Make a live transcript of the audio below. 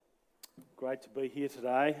Great to be here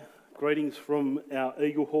today. Greetings from our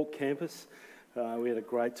Eaglehawk campus. We had a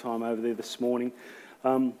great time over there this morning.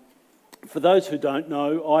 For those who don't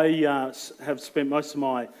know, I have spent most of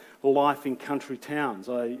my life in country towns.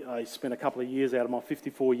 I spent a couple of years out of my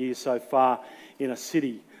 54 years so far in a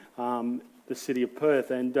city, the city of Perth,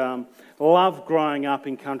 and love growing up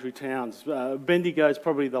in country towns. Bendigo is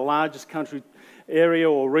probably the largest country area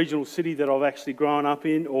or regional city that I've actually grown up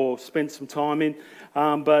in or spent some time in,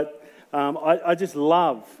 but I just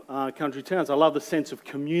love country towns. I love the sense of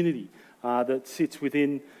community that sits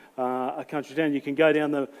within a country town. You can go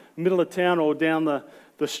down the middle of town or down the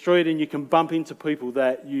street and you can bump into people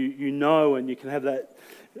that you know, and you can have that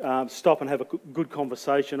stop and have a good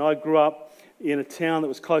conversation. I grew up in a town that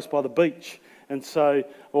was close by the beach, and so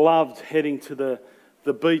loved heading to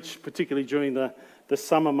the beach, particularly during the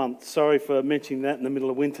summer months. Sorry for mentioning that in the middle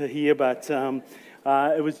of winter here, but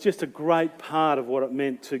it was just a great part of what it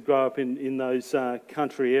meant to grow up in those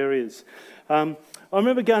country areas. I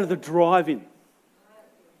remember going to the drive-in.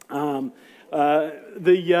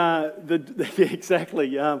 Exactly.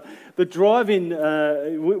 The drive-in,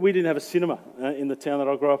 we didn't have a cinema in the town that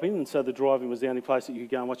I grew up in, and so the drive-in was the only place that you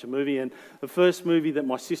could go and watch a movie. And the first movie that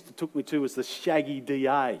my sister took me to was The Shaggy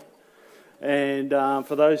DA. And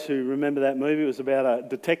for those who remember that movie, it was about a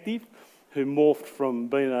detective who morphed from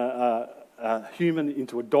being a human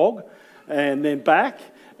into a dog, and then back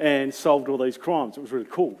and solved all these crimes. It was really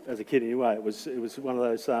cool as a kid. Anyway, it was one of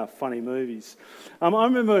those funny movies. I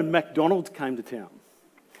remember when McDonald's came to town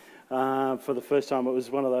for the first time. It was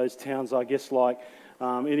one of those towns, I guess, like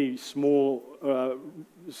any small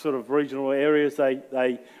sort of regional areas.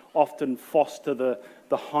 They often foster the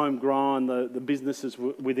homegrown, the businesses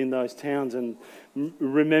within those towns. And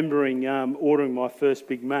remembering ordering my first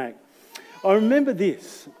Big Mac, I remember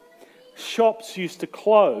this. Shops used to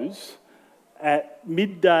close at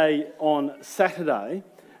midday on Saturday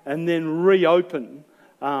and then reopen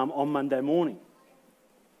on Monday morning.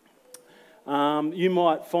 You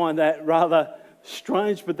might find that rather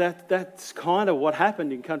strange, but that's kind of what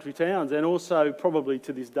happened in country towns, and also probably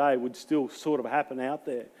to this day would still sort of happen out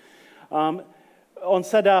there. On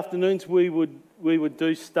Saturday afternoons we would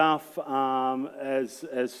do stuff as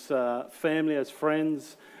family, as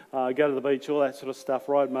friends. Go to the beach, all that sort of stuff,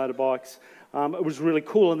 ride motorbikes. It was really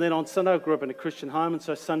cool. And then on Sunday, I grew up in a Christian home, and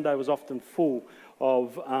so Sunday was often full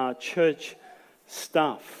of church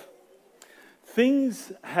stuff.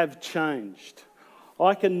 Things have changed.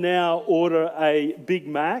 I can now order a Big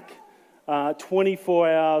Mac 24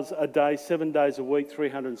 hours a day, 7 days a week,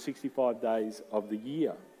 365 days of the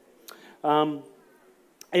year.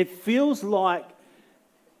 It feels like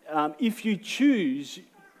if you choose,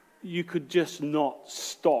 you could just not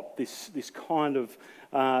stop this kind of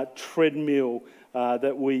treadmill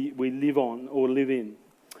that we live on or live in.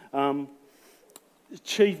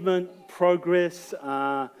 Achievement, progress,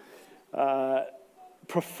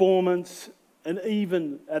 performance, and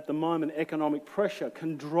even at the moment economic pressure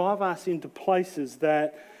can drive us into places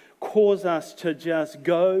that cause us to just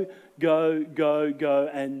go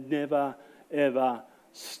and never ever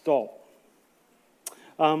stop.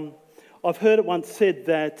 I've heard it once said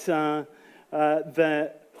that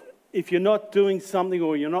if you're not doing something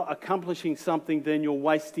or you're not accomplishing something, then you're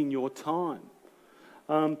wasting your time.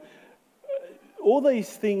 All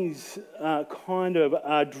these things kind of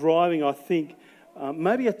are driving, I think,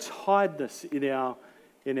 maybe a tiredness in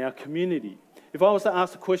our community. If I was to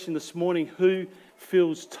ask the question this morning, who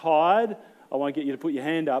feels tired? I won't get you to put your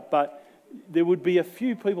hand up, but there would be a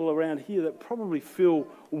few people around here that probably feel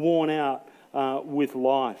worn out with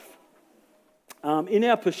life. In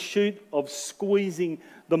our pursuit of squeezing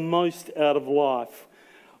the most out of life,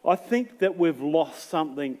 I think that we've lost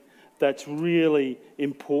something that's really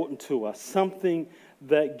important to us, something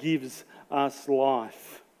that gives us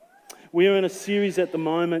life. We are in a series at the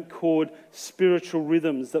moment called Spiritual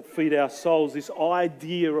Rhythms That Feed Our Souls, this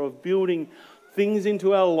idea of building things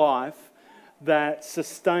into our life that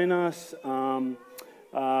sustain us,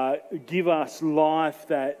 give us life,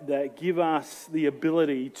 that give us the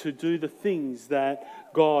ability to do the things that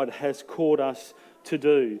God has called us to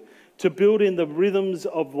do. To build in the rhythms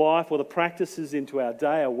of life or the practices into our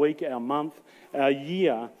day, our week, our month, our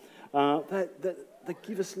year, that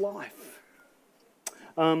give us life.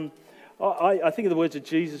 I think of the words of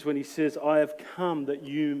Jesus when he says, "I have come that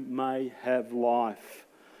you may have life."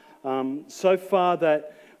 So far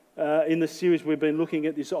that in the series we've been looking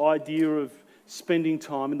at this idea of spending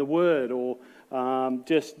time in the Word or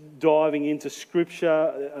just diving into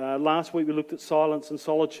Scripture. Last week we looked at silence and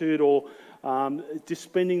solitude, or just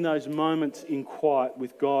spending those moments in quiet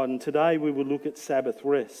with God. And today we will look at Sabbath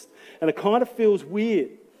rest. And it kind of feels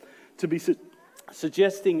weird to be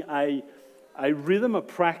suggesting a rhythm of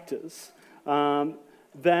practice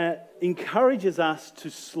that encourages us to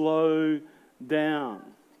slow down,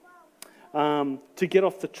 to get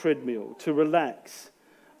off the treadmill, to relax.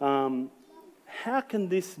 How can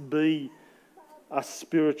this be a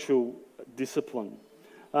spiritual discipline?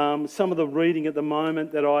 Some of the reading at the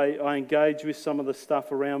moment that I engage with, some of the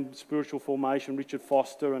stuff around spiritual formation, Richard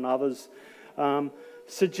Foster and others,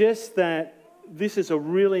 suggests that this is a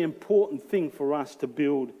really important thing for us to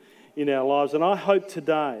build in our lives. And I hope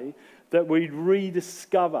today that we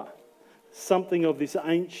rediscover something of this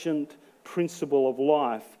ancient principle of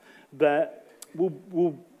life that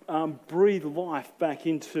will breathe life back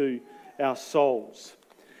into our souls.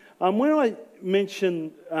 When I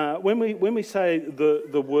mention, when we say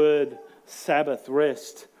the word Sabbath,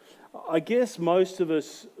 rest, I guess most of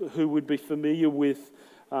us who would be familiar with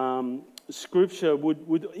Scripture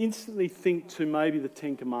would instantly think to maybe the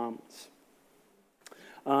Ten Commandments,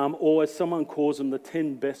 or as someone calls them, the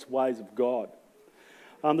 10 best ways of God.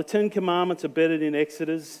 The Ten Commandments are bedded in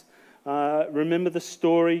Exodus. Remember the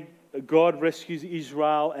story, God rescues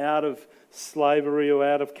Israel out of slavery or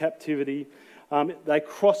out of captivity. They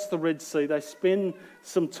cross the Red Sea. They spend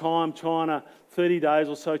some time 30 days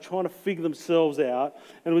or so, trying to figure themselves out.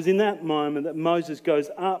 And it was in that moment that Moses goes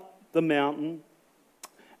up the mountain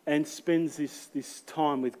and spends this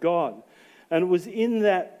time with God. And it was in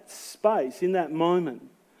that space, in that moment,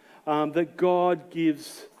 that God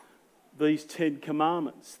gives these 10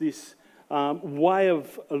 commandments, this way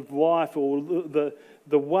of life, or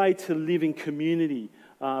the way to live in community,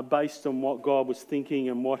 based on what God was thinking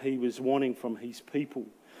and what he was wanting from his people.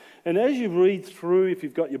 And as you read through, if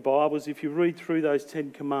you've got your Bibles, if you read through those 10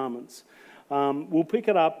 commandments, we'll pick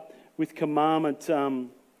it up with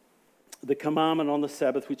the commandment on the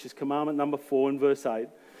Sabbath, which is commandment number 4 in verse 8.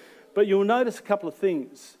 But you'll notice a couple of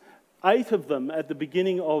things. 8 of them at the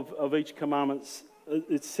beginning of each commandment,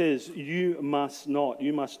 it says, you must not,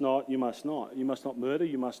 you must not, you must not. You must not murder,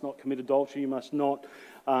 you must not commit adultery, you must not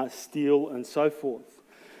steal, and so forth.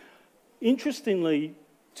 Interestingly,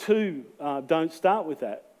 2 don't start with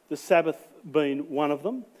that, the Sabbath being one of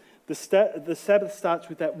them. The Sabbath starts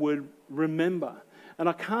with that word remember. And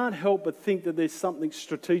I can't help but think that there's something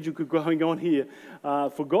strategic going on here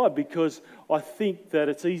for God, because I think that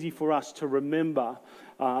it's easy for us to remember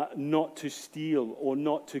not to steal or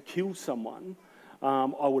not to kill someone.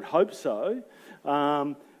 I would hope so.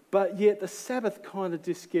 But yet the Sabbath kind of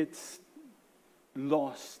just gets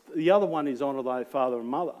lost. The other one is honour thy father and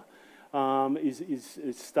mother. The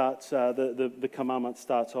commandment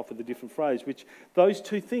starts off with a different phrase, which those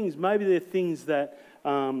 2 things, maybe they're things that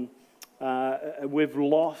we've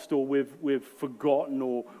lost or we've forgotten,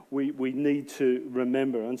 or we need to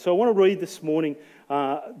remember. And so I want to read this morning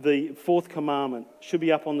the 4th commandment. It should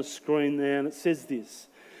be up on the screen there, and it says this: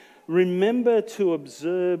 remember to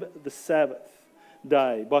observe the Sabbath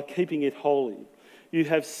day by keeping it holy. You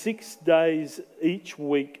have 6 days each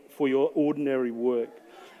week for your ordinary work,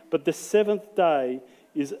 but the 7th day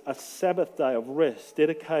is a Sabbath day of rest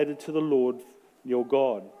dedicated to the Lord your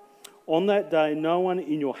God. On that day, no one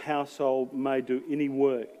in your household may do any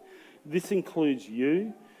work. This includes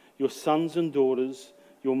you, your sons and daughters,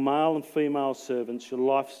 your male and female servants, your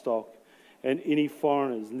livestock, and any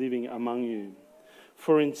foreigners living among you.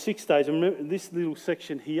 For in 6 days, and remember this little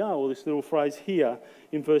section here, or this little phrase here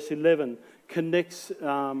in verse 11, connects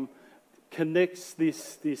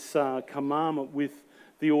this commandment with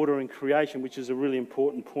the order in creation, which is a really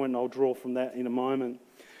important point, and I'll draw from that in a moment.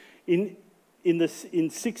 In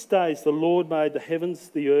 6 days, the Lord made the heavens,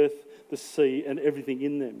 the earth, the sea, and everything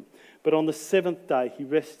in them. But on the 7th day, he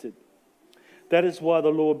rested. That is why the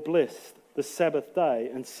Lord blessed the Sabbath day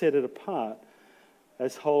and set it apart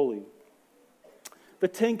as holy. The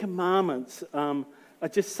 10 Commandments are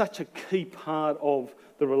just such a key part of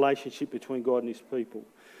the relationship between God and his people.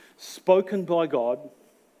 Spoken by God,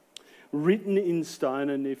 written in stone,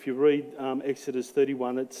 and if you read Exodus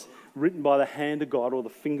 31, it's written by the hand of God or the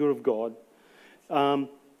finger of God.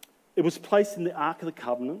 It was placed in the Ark of the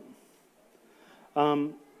Covenant.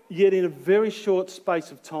 Yet in a very short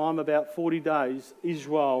space of time, about 40 days,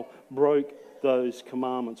 Israel broke those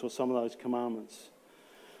commandments, or some of those commandments.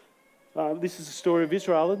 This is the story of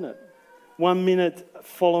Israel, isn't it? 1 minute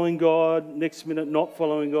following God, next minute not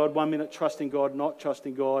following God, 1 minute trusting God, not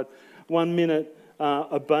trusting God, 1 minute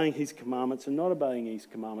obeying his commandments and not obeying his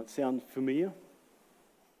commandments. Sound familiar?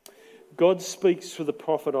 God speaks through the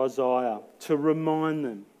prophet Isaiah to remind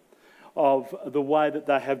them of the way that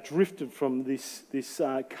they have drifted from this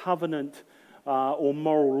covenant or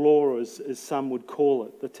moral law, as some would call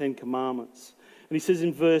it, the 10 Commandments. And he says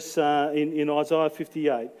in in Isaiah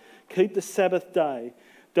 58, keep the Sabbath day.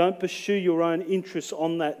 Don't pursue your own interests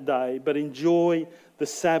on that day, but enjoy the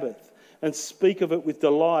Sabbath and speak of it with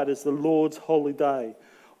delight as the Lord's holy day.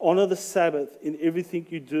 Honour the Sabbath in everything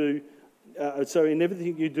you do. In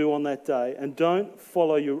everything you do on that day, and don't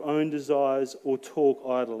follow your own desires or talk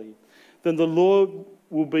idly. Then the Lord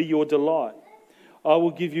will be your delight. I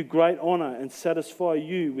will give you great honour and satisfy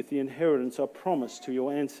you with the inheritance I promised to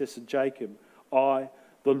your ancestor Jacob. I,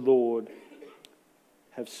 the Lord,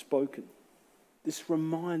 have spoken. This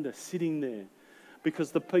reminder sitting there,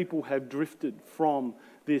 because the people have drifted from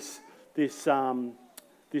this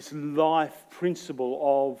life principle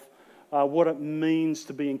of what it means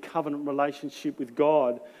to be in covenant relationship with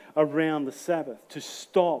God around the Sabbath, to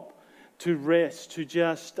stop, to rest, to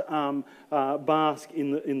just bask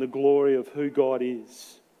in the glory of who God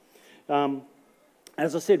is.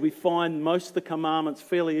 As I said, we find most of the commandments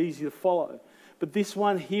fairly easy to follow. But this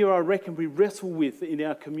one here, I reckon, we wrestle with in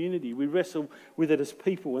our community. We wrestle with it as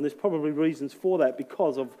people, and there's probably reasons for that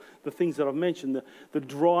because of the things that I've mentioned, the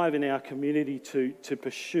drive in our community to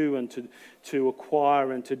pursue and to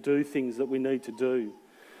acquire and to do things that we need to do.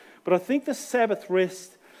 But I think the Sabbath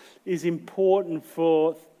rest is important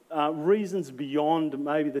for reasons beyond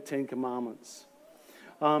maybe the Ten Commandments.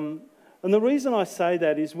 And the reason I say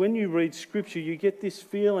that is when you read Scripture, you get this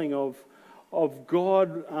feeling of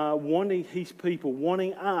God wanting His people,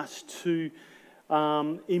 wanting us to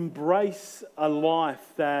embrace a life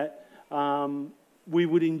that we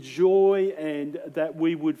would enjoy and that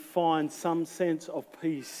we would find some sense of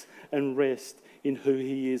peace and rest in who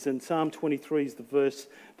He is. And Psalm 23 is the verse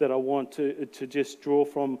that I want to just draw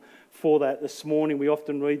from for that this morning. We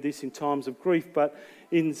often read this in times of grief, but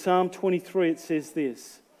in Psalm 23 it says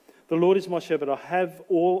this: the Lord is my shepherd, I have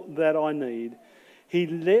all that I need. He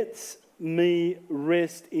lets me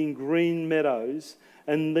rest in green meadows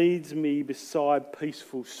and leads me beside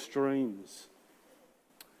peaceful streams.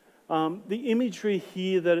 The imagery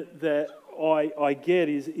here that I get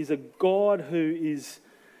is a God who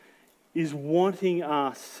is wanting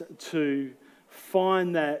us to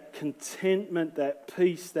find that contentment, that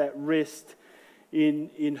peace, that rest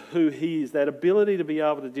in who He is, that ability to be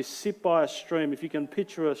able to just sit by a stream. If you can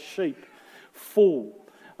picture a sheep full,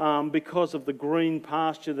 because of the green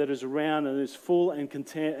pasture that is around and is full and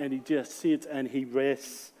content, and he just sits and he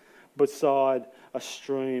rests beside a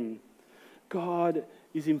stream. God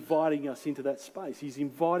is inviting us into that space. He's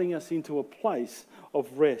inviting us into a place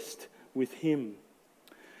of rest with Him.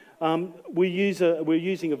 We're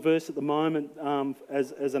using a verse at the moment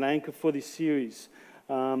as an anchor for this series.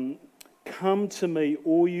 Come to me,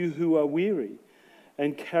 all you who are weary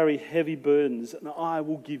and carry heavy burdens, and I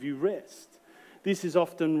will give you rest. This is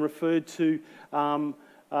often referred to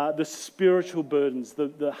the spiritual burdens,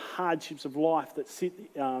 the hardships of life that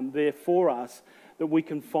sit there for us, that we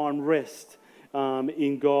can find rest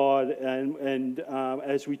in God, and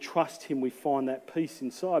as we trust Him, we find that peace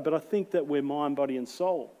inside. But I think that we're mind, body and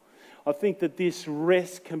soul. I think that this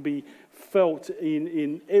rest can be felt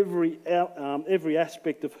in every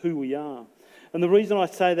aspect of who we are. And the reason I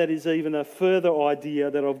say that is even a further idea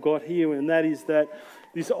that I've got here, and that is that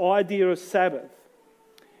this idea of Sabbath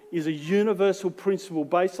is a universal principle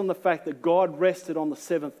based on the fact that God rested on the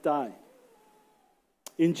seventh day.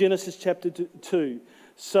 In Genesis chapter 2,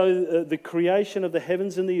 so the creation of the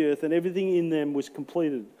heavens and the earth and everything in them was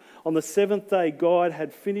completed. On the seventh day, God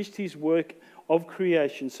had finished His work of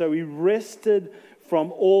creation, so He rested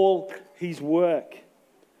from all His work.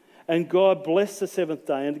 And God blessed the seventh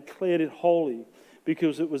day and declared it holy,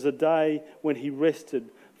 because it was a day when He rested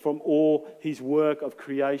from all His work of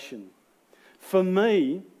creation. For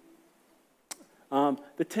me,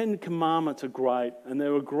 the Ten Commandments are great, and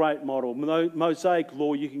they're a great model. Mosaic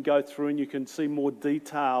law, you can go through and you can see more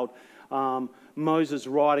detailed Moses'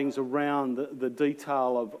 writings around the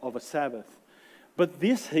detail of a Sabbath. But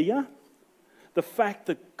this here, the fact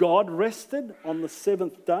that God rested on the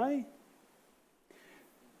seventh day,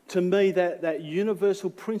 to me, that universal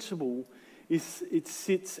principle it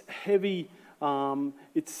sits heavy.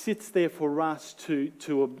 It sits there for us to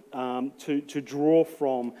draw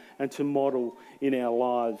from and to model in our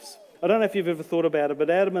lives. I don't know if you've ever thought about it, but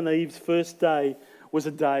Adam and Eve's first day was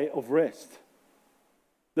a day of rest.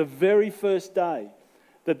 The very first day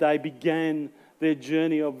that they began their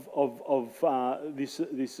journey of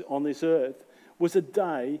this on this earth was a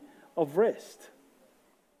day of rest.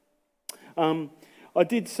 I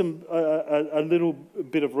did a little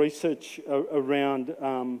bit of research around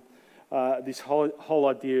this whole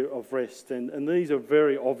idea of rest, and these are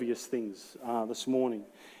very obvious things this morning.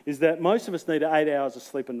 is that most of us need 8 hours of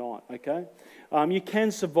sleep a night, okay? You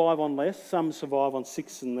can survive on less. Some survive on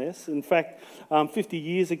 6 and less. In fact, 50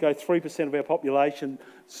 years ago, 3% of our population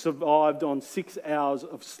survived on 6 hours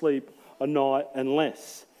of sleep a night and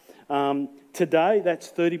less. Today,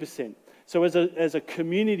 that's 30%. So as a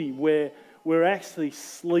community where we're actually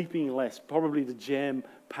sleeping less, probably to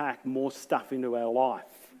jam-pack more stuff into our life.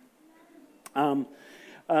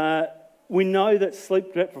 We know that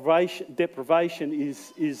sleep deprivation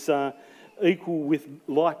is equal with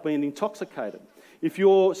like being intoxicated. If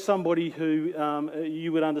you're somebody who,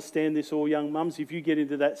 you would understand this, or young mums, if you get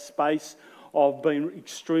into that space of being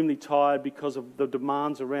extremely tired because of the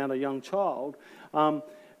demands around a young child,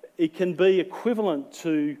 it can be equivalent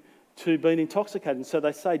to being intoxicated. And so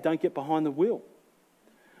they say, don't get behind the wheel.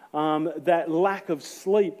 That lack of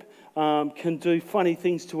sleep can do funny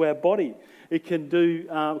things to our body. It can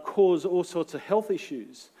cause all sorts of health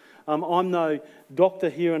issues. I'm no doctor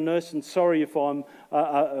here, a nurse, and sorry if I'm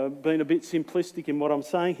being a bit simplistic in what I'm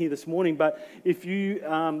saying here this morning, but if you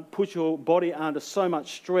put your body under so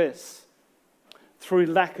much stress through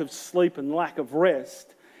lack of sleep and lack of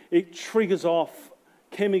rest, it triggers off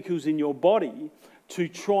chemicals in your body to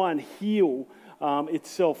try and heal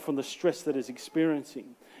itself from the stress that it's experiencing.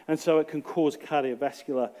 And so it can cause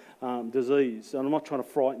cardiovascular disease. And I'm not trying to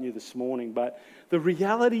frighten you this morning, but the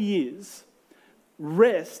reality is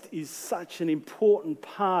rest is such an important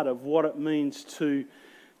part of what it means to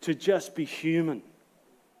just be human,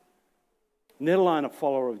 let alone a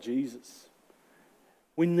follower of Jesus.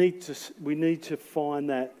 We need to find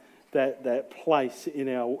that place in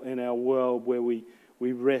our world where we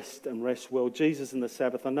rest and rest well. Jesus and the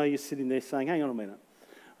Sabbath. I know you're sitting there saying, hang on a minute.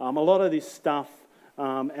 A lot of this stuff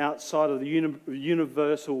outside of the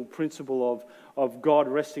universal principle of God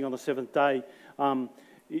resting on the seventh day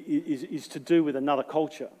is to do with another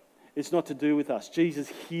culture. It's not to do with us. Jesus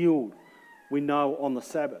healed, we know, on the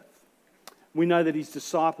Sabbath. We know that his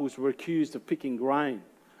disciples were accused of picking grain.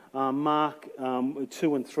 Mark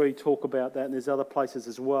 2 and 3 talk about that, and there's other places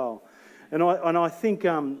as well. And I think,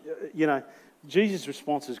 Jesus'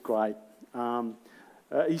 response is great.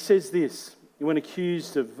 He says this, when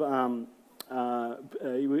accused of,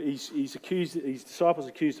 his disciples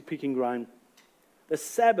accused of picking grain, the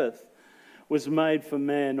Sabbath was made for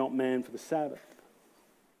man, not man for the Sabbath.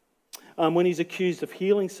 When he's accused of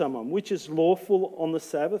healing someone, which is lawful on the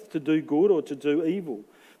Sabbath, to do good or to do evil,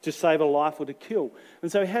 to save a life or to kill.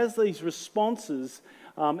 And so he has these responses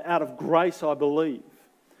out of grace, I believe,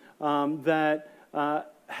 that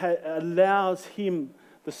allows him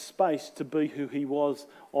the space to be who he was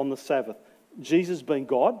on the Sabbath. Jesus being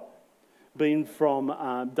God, being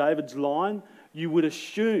from David's line, you would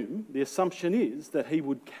assume, the assumption is, that he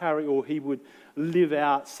would carry or he would live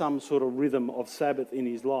out some sort of rhythm of Sabbath in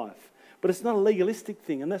his life. But it's not a legalistic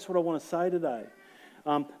thing, and that's what I want to say today.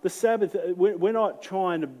 The Sabbath, we're not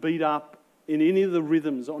trying to beat up in any of the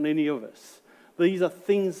rhythms on any of us. These are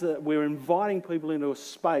things that we're inviting people into a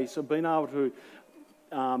space of being able to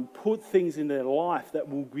put things in their life that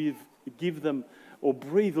will give them or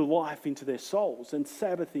breathe life into their souls. And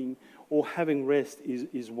Sabbathing or having rest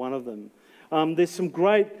is one of them. There's some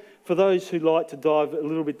great, for those who like to dive a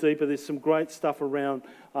little bit deeper, there's some great stuff around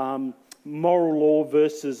moral law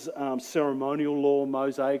versus ceremonial law,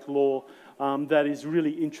 Mosaic law, that is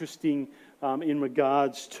really interesting in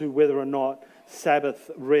regards to whether or not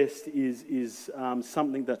Sabbath rest is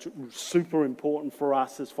something that's super important for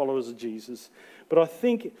us as followers of Jesus. But I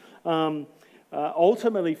think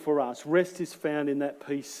ultimately for us, rest is found in that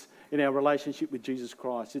peace in our relationship with Jesus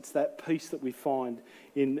Christ. It's that peace that we find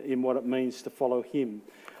in what it means to follow him.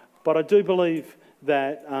 But I do believe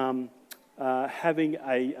that having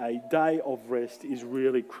a day of rest is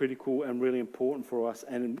really critical and really important for us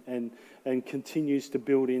and continues to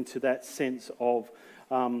build into that sense of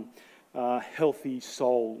healthy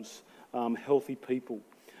souls, healthy people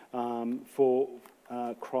for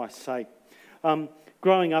Christ's sake.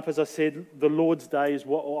 Growing up, as I said, the Lord's Day is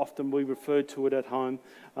what often we referred to it at home.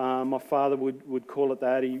 My father would call it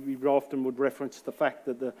that. He often would reference the fact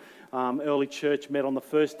that the early church met on the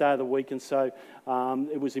first day of the week, and so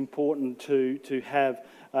it was important to have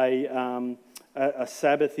a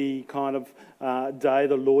Sabbathy kind of day,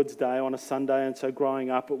 the Lord's Day on a Sunday. And so growing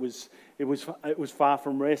up, it was far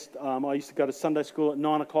from rest. I used to go to Sunday school at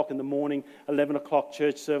 9 o'clock in the morning, 11 o'clock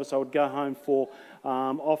church service. I would go home for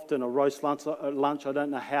often a roast lunch. I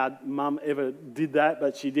don't know how Mum ever did that,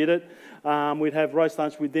 but she did it. We'd have roast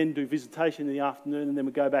lunch. We'd then do visitation in the afternoon, and then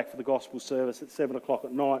we'd go back for the gospel service at 7 o'clock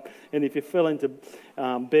at night. And if you fell into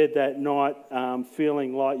bed that night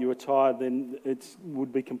feeling like you were tired, then it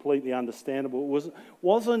would be completely understandable. It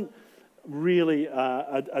wasn't really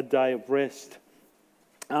a day of rest.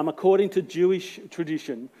 According to Jewish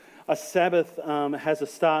tradition, a Sabbath has a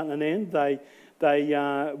start and an end. They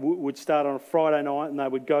would start on a Friday night and they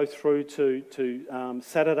would go through to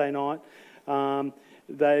Saturday night.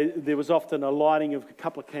 There was often a lighting of a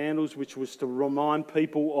couple of candles, which was to remind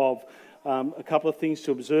people of a couple of things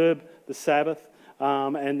to observe the Sabbath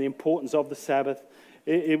and the importance of the Sabbath.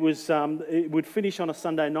 It would finish on a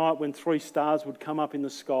Sunday night when 3 stars would come up in the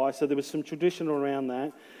sky, so there was some tradition around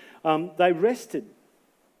that. They rested.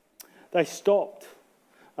 They stopped.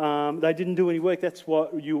 They didn't do any work. That's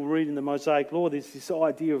what you'll read in the Mosaic Law. There's this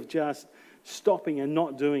idea of just stopping and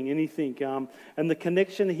not doing anything. And the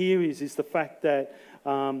connection here is the fact that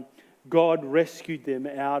God rescued them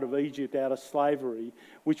out of Egypt, out of slavery,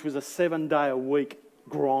 which was a 7-day-a-week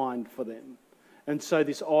grind for them. And so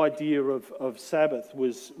this idea of Sabbath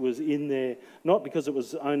was in there, not because it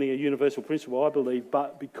was only a universal principle, I believe,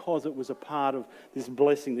 but because it was a part of this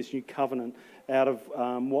blessing, this new covenant, out of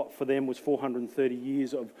what for them was 430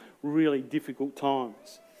 years of really difficult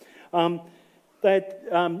times.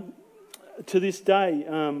 To this day,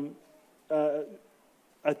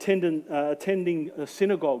 attending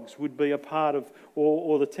synagogues would be a part of,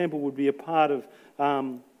 or the temple would be a part of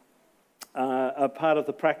the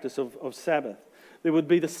practice of Sabbath. There would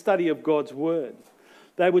be the study of God's word.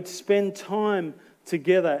 They would spend time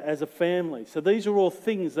together as a family. So these are all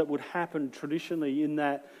things that would happen traditionally in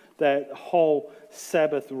that whole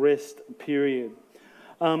Sabbath rest period.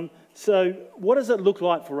 So what does it look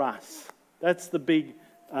like for us? That's the big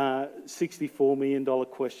 $64 million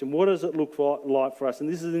question. What does it look like for us? And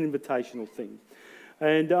this is an invitational thing.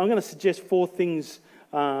 And I'm going to suggest 4 things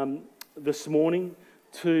this morning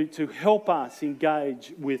to help us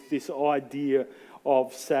engage with this idea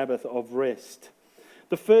of Sabbath, of rest.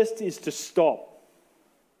 The first is to stop.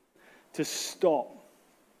 To stop.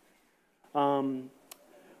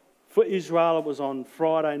 For Israel, it was on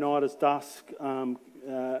Friday night as dusk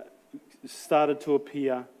started to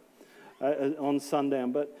appear on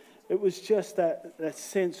sundown. But it was just that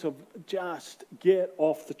sense of just get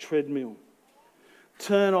off the treadmill.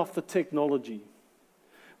 Turn off the technology.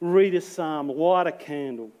 Read a psalm, light a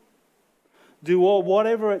candle. Do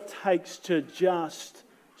whatever it takes to just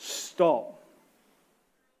stop.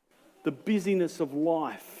 The busyness of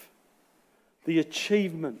life, the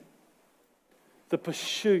achievement, the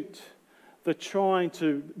pursuit, the trying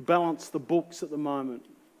to balance the books at the moment.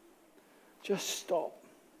 Just stop.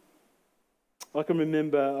 I can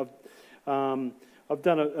remember I've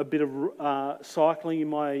done a bit of cycling in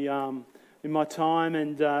my time,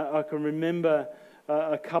 and I can remember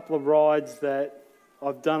a couple of rides that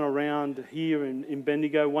I've done around here in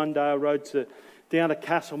Bendigo. One day I rode down to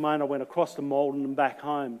Castlemaine. I went across to Malden and back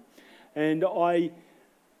home. And I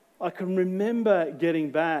can remember getting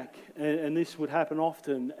back, and this would happen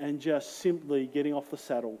often, and just simply getting off the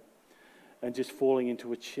saddle and just falling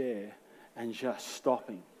into a chair and just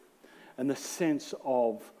stopping. And the sense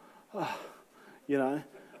of,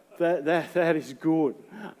 that is good.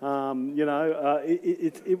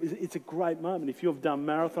 It's a great moment. If you've done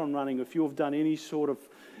marathon running, if you've done any sort of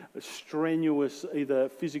strenuous either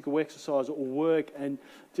physical exercise or work, and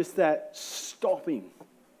just that stopping,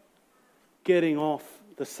 getting off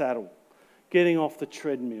the saddle, getting off the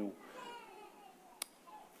treadmill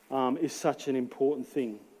is such an important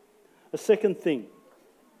thing. A second thing,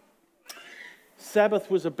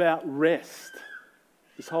 Sabbath was about rest.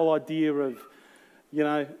 This whole idea of,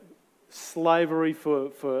 slavery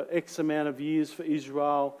for X amount of years for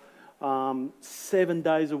Israel, 7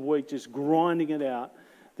 days a week, just grinding it out.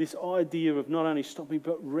 This idea of not only stopping,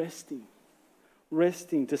 but resting,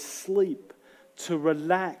 to sleep, to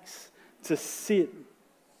relax, to sit,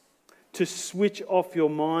 to switch off your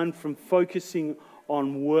mind from focusing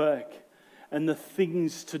on work and the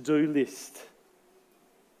things to do list.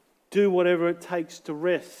 Do whatever it takes to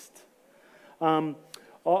rest. I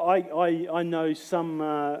know some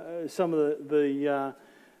of the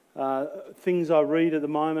things I read at the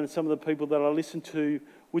moment, and some of the people that I listen to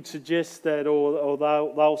would suggest that, or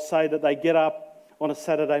they'll say that they get up on a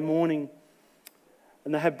Saturday morning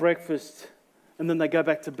and they have breakfast and then they go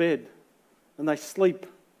back to bed and they sleep.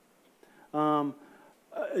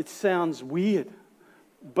 It sounds weird,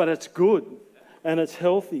 but it's good and it's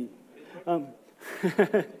healthy. I've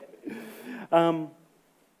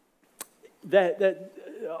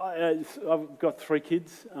got 3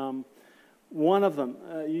 kids. One of them,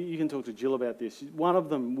 you can talk to Jill about this. One of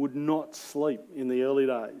them would not sleep in the early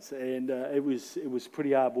days, and it was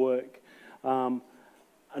pretty hard work.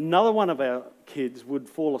 Another one of our kids would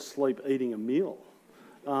fall asleep eating a meal.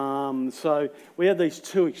 So we had these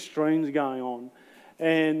 2 extremes going on,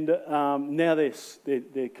 And now they're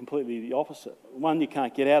completely the opposite. One, you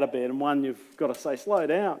can't get out of bed, and one, you've got to say, slow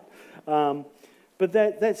down. But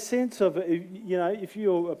that sense of, if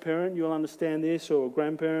you're a parent, you'll understand this, or a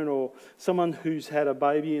grandparent, or someone who's had a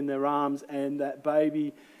baby in their arms, and that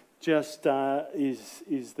baby just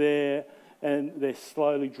is there, and they're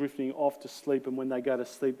slowly drifting off to sleep, and when they go to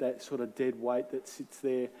sleep, that sort of dead weight that sits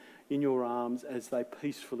there in your arms as they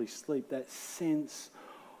peacefully sleep, that sense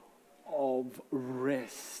of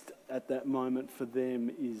rest at that moment for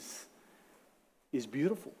them is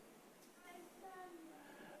beautiful.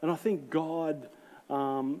 And I think God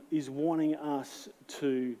is wanting us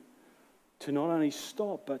to not only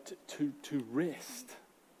stop, but to rest,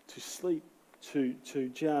 to sleep, to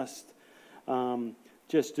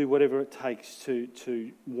just do whatever it takes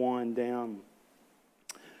to wind down.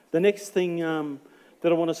 The next thing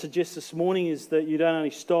that I want to suggest this morning is that you don't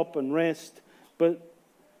only stop and rest, but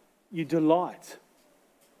you delight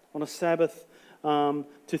on a Sabbath to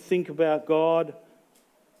think about God,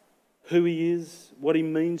 who He is, what He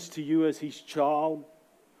means to you as His child,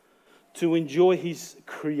 to enjoy His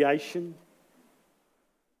creation,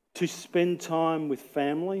 to spend time with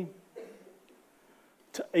family,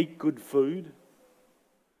 to eat good food,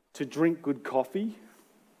 to drink good coffee,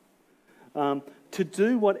 to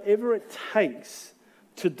do whatever it takes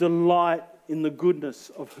to delight in the goodness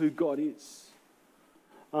of who God is.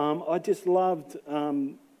 I just loved,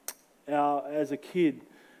 as a kid,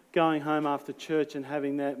 going home after church and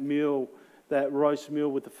having that meal, that roast meal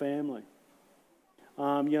with the family.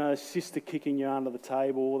 Sister kicking you under the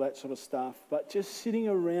table, all that sort of stuff. But just sitting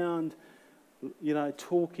around,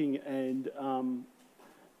 talking and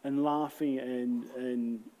laughing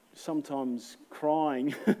and sometimes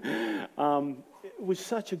crying it was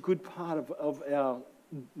such a good part of our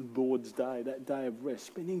Lord's Day, that day of rest,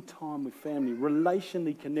 spending time with family,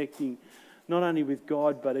 relationally connecting not only with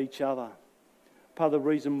God but each other. Part of the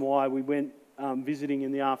reason why we went visiting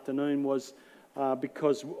in the afternoon was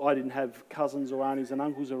because I didn't have cousins or aunties and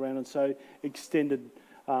uncles around, and so extended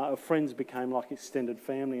friends became like extended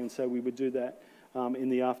family, and so we would do that in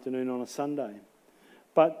the afternoon on a Sunday.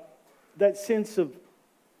 But that sense of,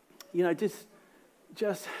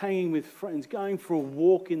 just hanging with friends, going for a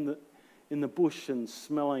walk in the bush and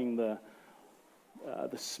smelling the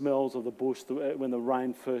smells of the bush when the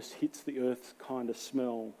rain first hits the earth, kind of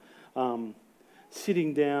smell.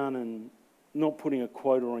 Sitting down and not putting a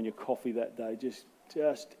quota on your coffee that day, just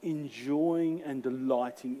enjoying and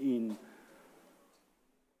delighting in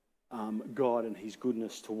God and His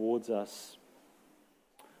goodness towards us.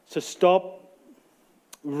 So stop,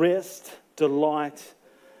 rest, delight,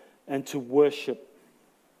 and to worship.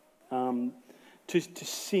 To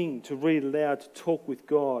sing, to read aloud, to talk with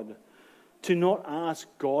God, to not ask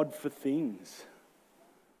God for things,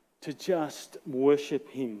 to just worship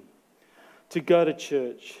Him, to go to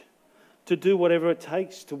church, to do whatever it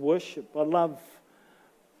takes to worship. I love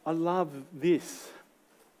this.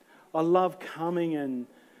 I love coming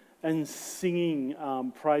and singing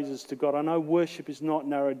praises to God. I know worship is not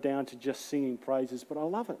narrowed down to just singing praises, but I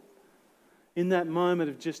love it. In that moment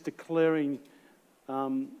of just declaring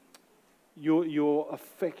your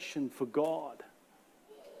affection for God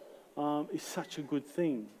is such a good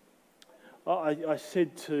thing. I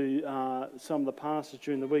said to some of the pastors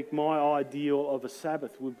during the week, my ideal of a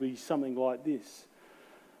Sabbath would be something like this.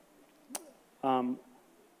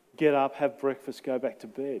 Get up, have breakfast, go back to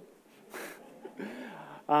bed.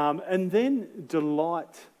 And then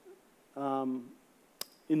delight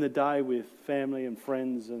in the day with family and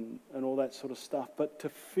friends and all that sort of stuff. But to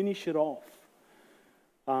finish it off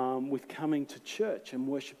with coming to church and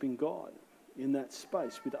worshipping God in that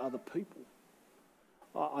space with other people.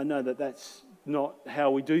 I know that that's not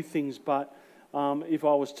how we do things, but if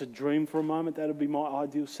I was to dream for a moment, that would be my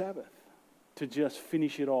ideal Sabbath. To just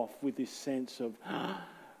finish it off with this sense of, I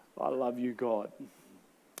love you, God,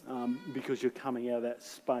 because you're coming out of that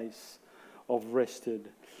space of rested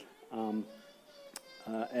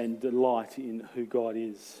and delight in who God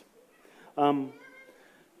is. I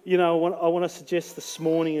want to suggest this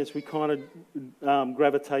morning as we kind of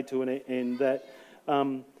gravitate to an end that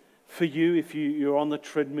for you, if you're on the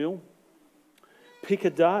treadmill, pick a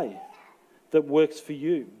day that works for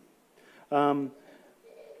you.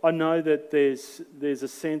 I know that there's a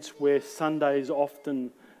sense where Sunday is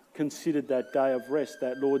often considered that day of rest,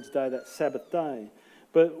 that Lord's Day, that Sabbath day.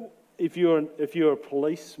 But if you're a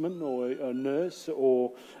policeman or a nurse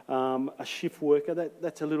or a shift worker,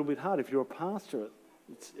 that's a little bit hard. If you're a pastor,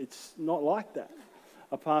 it's not like that.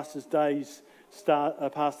 A pastor's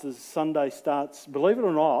Sunday starts. Believe it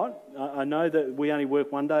or not, I know that we only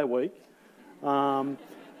work one day a week,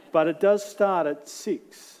 But it does start at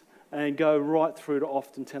 6 and go right through to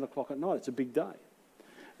often 10 o'clock at night. It's a big day.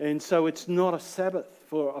 And so it's not a Sabbath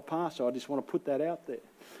for a pastor. I just want to put that out there.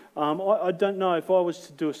 I don't know if I was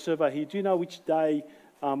to do a survey here. Do you know which day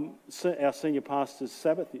our senior pastor's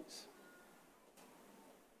Sabbath is?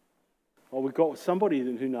 Well, we've got somebody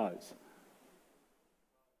who knows.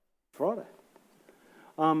 Friday.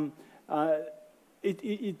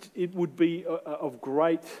 It would be of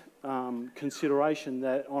great consideration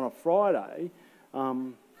that on a Friday,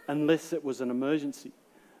 unless it was an emergency,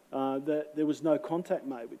 that there was no contact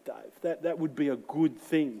made with Dave. That would be a good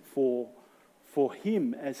thing for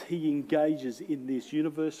him as he engages in this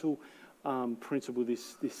universal principle,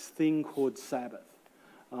 this thing called Sabbath,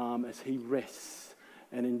 as he rests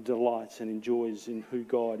and delights and enjoys in who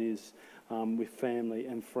God is with family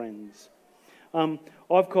and friends.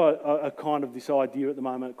 I've got a kind of this idea at the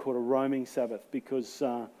moment called a roaming Sabbath, because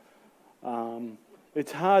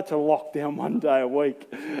it's hard to lock down one day a week.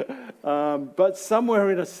 But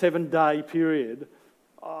somewhere in a 7-day period,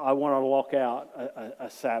 I want to lock out a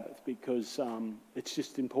Sabbath, because it's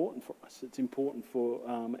just important for us. It's important for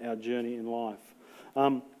our journey in life.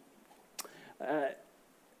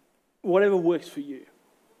 Whatever works for you,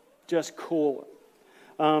 just call it.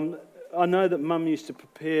 I know that Mum used to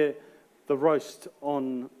prepare the roast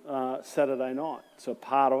on Saturday night, so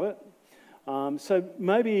part of it. So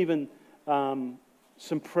maybe even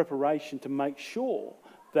some preparation to make sure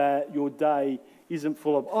that your day isn't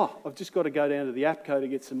full of, I've just got to go down to the APCO to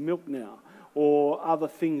get some milk now, or other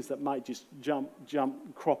things that may just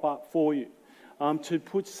crop up for you. To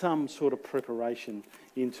put some sort of preparation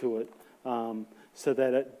into it so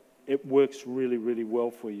that it works really, really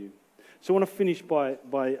well for you. So I want to finish by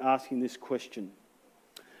asking this question.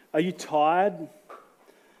 Are you tired?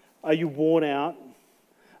 Are you worn out?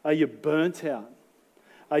 Are you burnt out?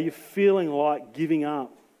 Are you feeling like giving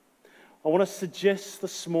up? I want to suggest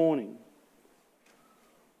this morning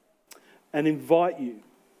and invite you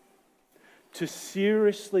to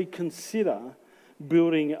seriously consider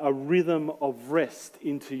building a rhythm of rest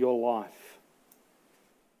into your life.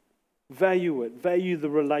 Value it. Value the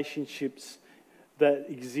relationships that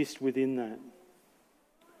exist within that.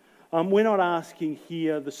 We're not asking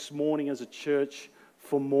here this morning as a church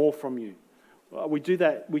for more from you. We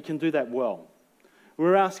can do that well.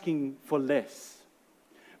 We're asking for less.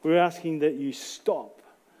 We're asking that you stop,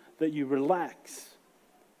 that you relax,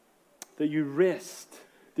 that you rest,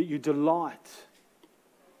 that you delight,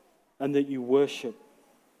 and that you worship.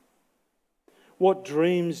 What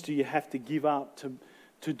dreams do you have to give up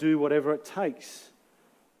to do whatever it takes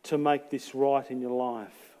to make this right in your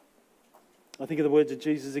life? I think of the words of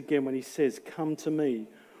Jesus again when he says, "Come to me,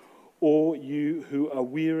 all you who are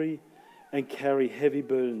weary and carry heavy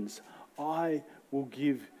burdens. I will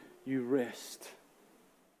give you rest."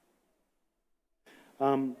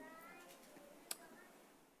 I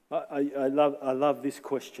love this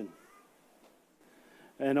question.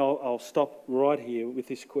 And I'll stop right here with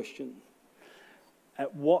this question.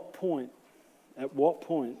 At what point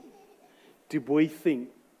did we think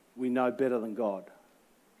we know better than God?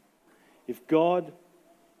 If God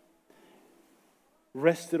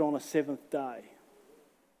rested on a seventh day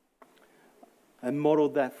and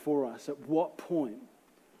modelled that for us, at what point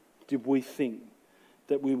did we think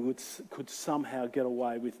that we could somehow get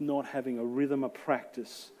away with not having a rhythm of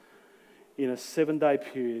practice in a 7-day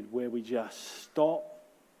period where we just stop,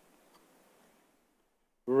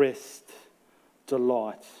 rest,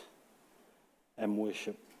 delight, and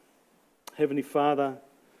worship? Heavenly Father,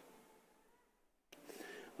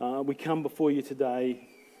 we come before you today,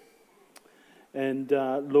 and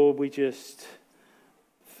Lord, we just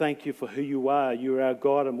thank you for who you are. You are our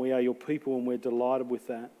God, and we are your people, and we're delighted with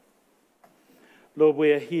that. Lord,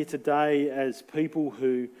 we are here today as people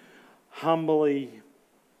who humbly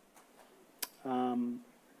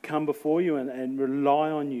come before you and rely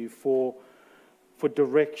on you for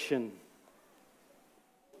direction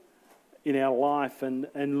in our life.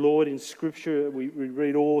 And Lord, in Scripture, we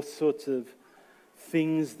read all sorts of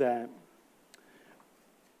things that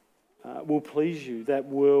will please you, that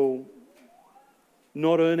will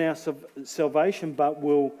not earn our salvation, but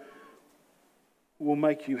will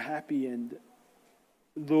make you happy. And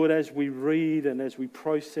Lord, as we read and as we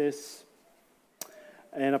process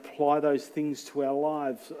and apply those things to our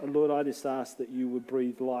lives, Lord, I just ask that you would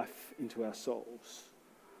breathe life into our souls.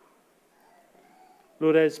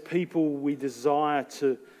 Lord, as people, we desire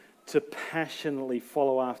to passionately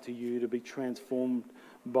follow after you, to be transformed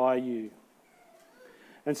by you.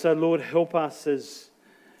 And so, Lord, help us as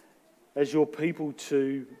your people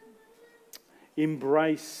to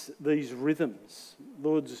embrace these rhythms.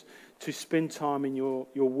 Lord, to spend time in your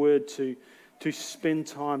word, to spend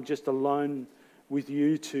time just alone with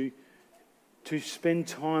you, to spend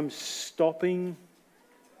time stopping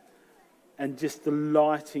and just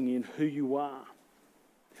delighting in who you are.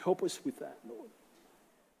 Help us with that, Lord.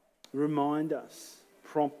 Remind us,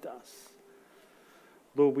 prompt us.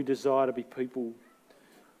 Lord, we desire to be people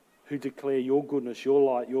who declare your goodness, your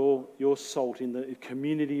light, your salt in the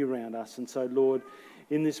community around us. And so, Lord,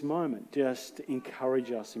 in this moment, just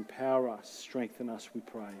encourage us, empower us, strengthen us, we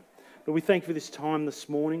pray. Lord, we thank you for this time this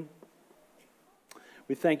morning.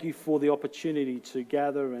 We thank you for the opportunity to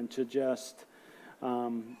gather and to just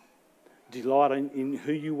delight in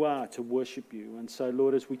who you are, to worship you. And so,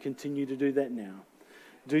 Lord, as we continue to do that now,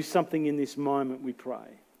 do something in this moment, we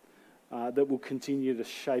pray, that will continue to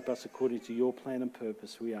shape us according to your plan and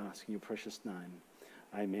purpose, we ask in your precious name.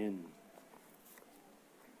 Amen.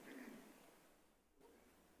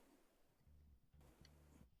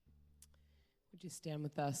 Would you stand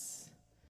with us?